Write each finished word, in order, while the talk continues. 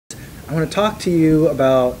I want to talk to you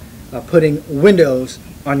about putting Windows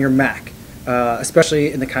on your Mac,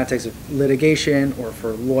 especially in the context of litigation or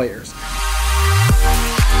for lawyers.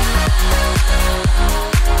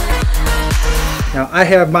 Now, I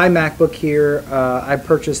have my MacBook here. I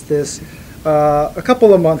purchased this a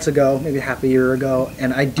couple of months ago, maybe half a year ago,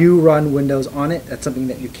 and I do run Windows on it. That's something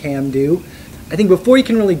that you can do. I think before you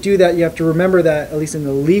can really do that, you have to remember that, at least in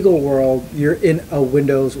the legal world, you're in a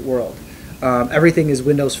Windows world. Everything is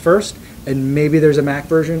Windows first, and maybe there's a Mac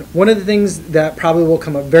version. One of the things that probably will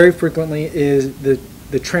come up very frequently is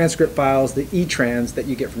the transcript files, the ETRANs that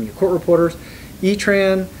you get from your court reporters.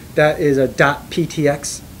 ETRAN, that is a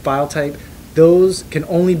 .ptx file type. Those can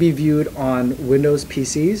only be viewed on Windows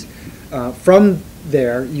PCs. From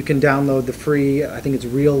there, you can download the free, I think it's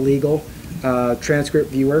Real Legal transcript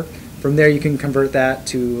viewer. From there, you can convert that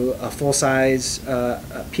to a full-size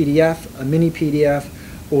PDF, a mini PDF,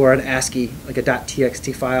 or an ASCII, like a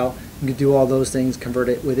 .txt file. You can do all those things, convert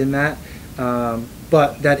it within that.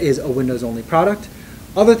 But that is a Windows-only product.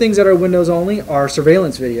 Other things that are Windows-only are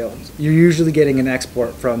surveillance videos. You're usually getting an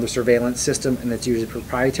export from the surveillance system, and it's usually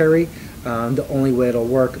proprietary. The only way it'll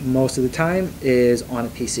work most of the time is on a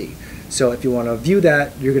PC. So if you want to view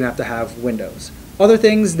that, you're going to have Windows. Other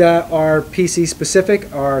things that are PC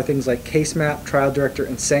specific are things like case map, trial director,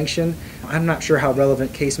 and sanction. I'm not sure how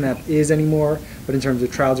relevant case map is anymore, but in terms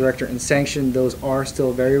of trial director and sanction, those are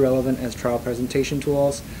still very relevant as trial presentation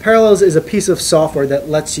tools. Parallels is a piece of software that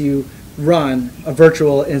lets you run a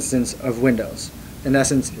virtual instance of Windows. In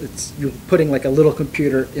essence, you're putting like a little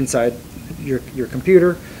computer inside your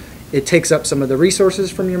computer. It takes up some of the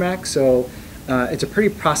resources from your Mac, so it's a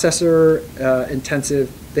pretty processor intensive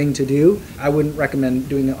thing to do. I wouldn't recommend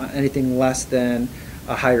doing anything less than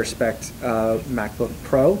a higher spec MacBook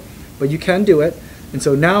Pro, but you can do it. And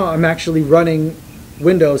so now I'm actually running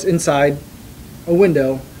Windows inside a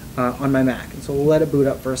window on my Mac. And so we'll let it boot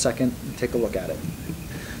up for a second and take a look at it.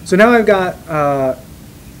 So now I've got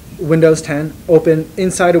Windows 10 open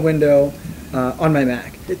inside a window on my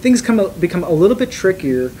Mac. Things become a little bit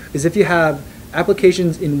trickier is if you have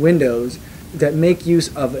applications in Windows that make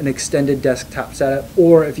use of an extended desktop setup,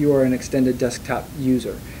 or if you are an extended desktop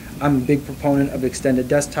user. I'm a big proponent of extended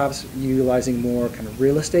desktops, utilizing more kind of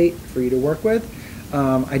real estate for you to work with.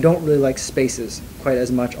 I don't really like spaces quite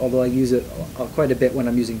as much, although I use it quite a bit when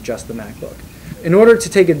I'm using just the MacBook. In order to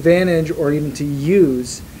take advantage or even to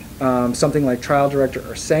use something like Trial Director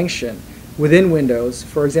or Sanction within Windows,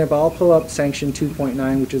 for example, I'll pull up Sanction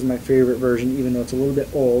 2.9, which is my favorite version, even though it's a little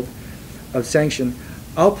bit old, of Sanction.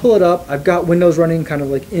 I'll pull it up. I've got Windows running kind of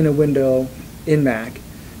like in a window in Mac.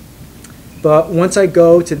 But once I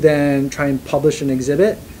go to then try and publish an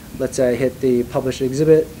exhibit, let's say I hit the Publish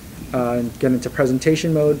Exhibit and get into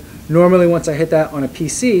presentation mode. Normally once I hit that on a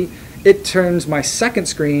PC, it turns my second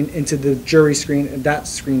screen into the jury screen, and that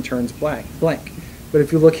screen turns blank. But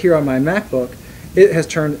if you look here on my MacBook, it has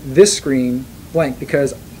turned this screen blank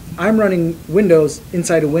because I'm running Windows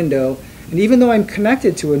inside a window, and even though I'm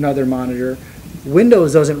connected to another monitor,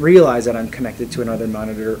 Windows doesn't realize that I'm connected to another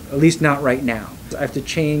monitor, at least not right now. I have to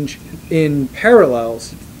change in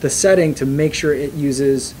Parallels the setting to make sure it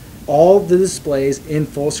uses all the displays in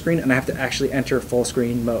full screen, and I have to actually enter full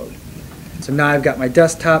screen mode. So now I've got my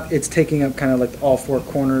desktop. It's taking up kind of like all four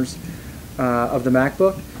corners of the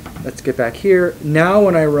MacBook. Let's get back here. Now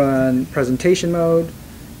when I run presentation mode,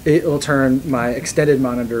 it will turn my extended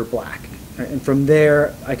monitor black. Right? And from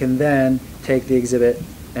there, I can then take the exhibit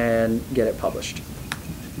and get it published.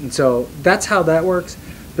 And so that's how that works.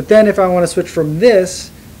 But then if I want to switch from this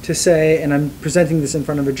to say, and I'm presenting this in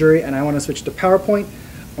front of a jury, and I want to switch to PowerPoint,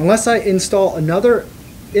 unless I install another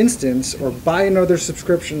instance or buy another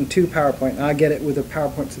subscription to PowerPoint, I get it with a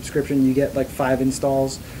PowerPoint subscription, you get like 5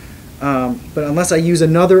 installs. But unless I use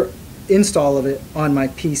another install of it on my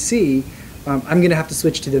PC, I'm going to have to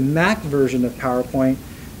switch to the Mac version of PowerPoint,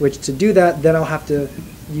 which to do that, then I'll have to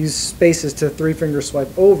use spaces to 3-finger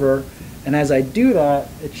swipe over, and as I do that,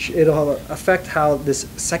 it'll affect how this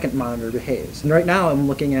second monitor behaves. And right now I'm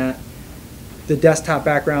looking at the desktop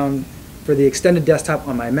background for the extended desktop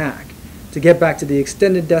on my Mac. To get back to the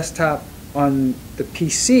extended desktop on the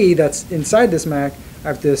PC that's inside this Mac, I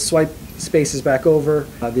have to swipe spaces back over.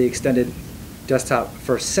 The extended desktop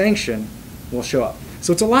for Sanction will show up.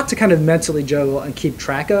 So it's a lot to kind of mentally juggle and keep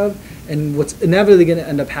track of, and what's inevitably going to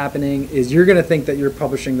end up happening is you're going to think that you're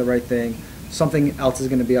publishing the right thing, something else is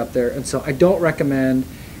going to be up there. And so I don't recommend,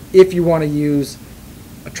 if you want to use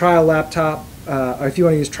a trial laptop, or if you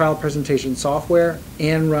want to use trial presentation software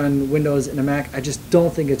and run Windows in a Mac, I just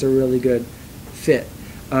don't think it's a really good fit,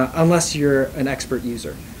 unless you're an expert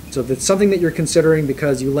user. So if it's something that you're considering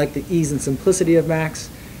because you like the ease and simplicity of Macs,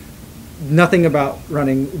 nothing about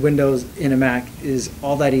running Windows in a Mac is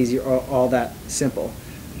all that easy or all that simple.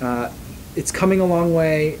 It's coming a long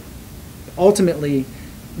way. Ultimately,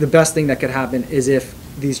 the best thing that could happen is if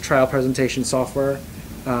these trial presentation software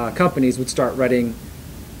companies would start writing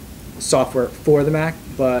software for the Mac,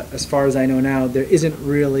 but as far as I know now, there isn't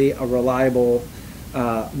really a reliable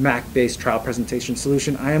Mac-based trial presentation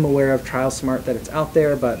solution. I am aware of TrialSmart, that it's out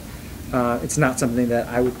there, but it's not something that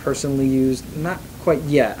I would personally use. Not quite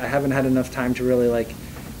yet. I haven't had enough time to really like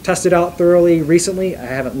test it out thoroughly recently. I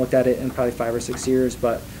haven't looked at it in probably 5 or 6 years,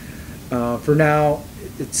 but for now,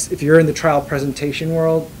 if you're in the trial presentation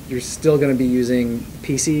world, you're still going to be using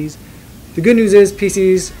PCs. The good news is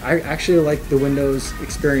PCs, I actually like the Windows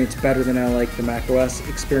experience better than I like the Mac OS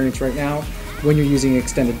experience right now. When you're using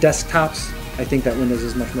extended desktops, I think that Windows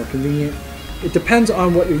is much more convenient. It depends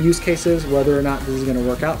on what your use case is, whether or not this is going to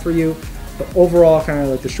work out for you. But overall, kind of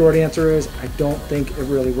like the short answer is, I don't think it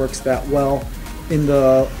really works that well in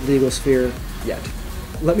the legal sphere yet.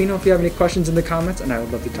 Let me know if you have any questions in the comments, and I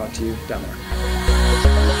would love to talk to you down there.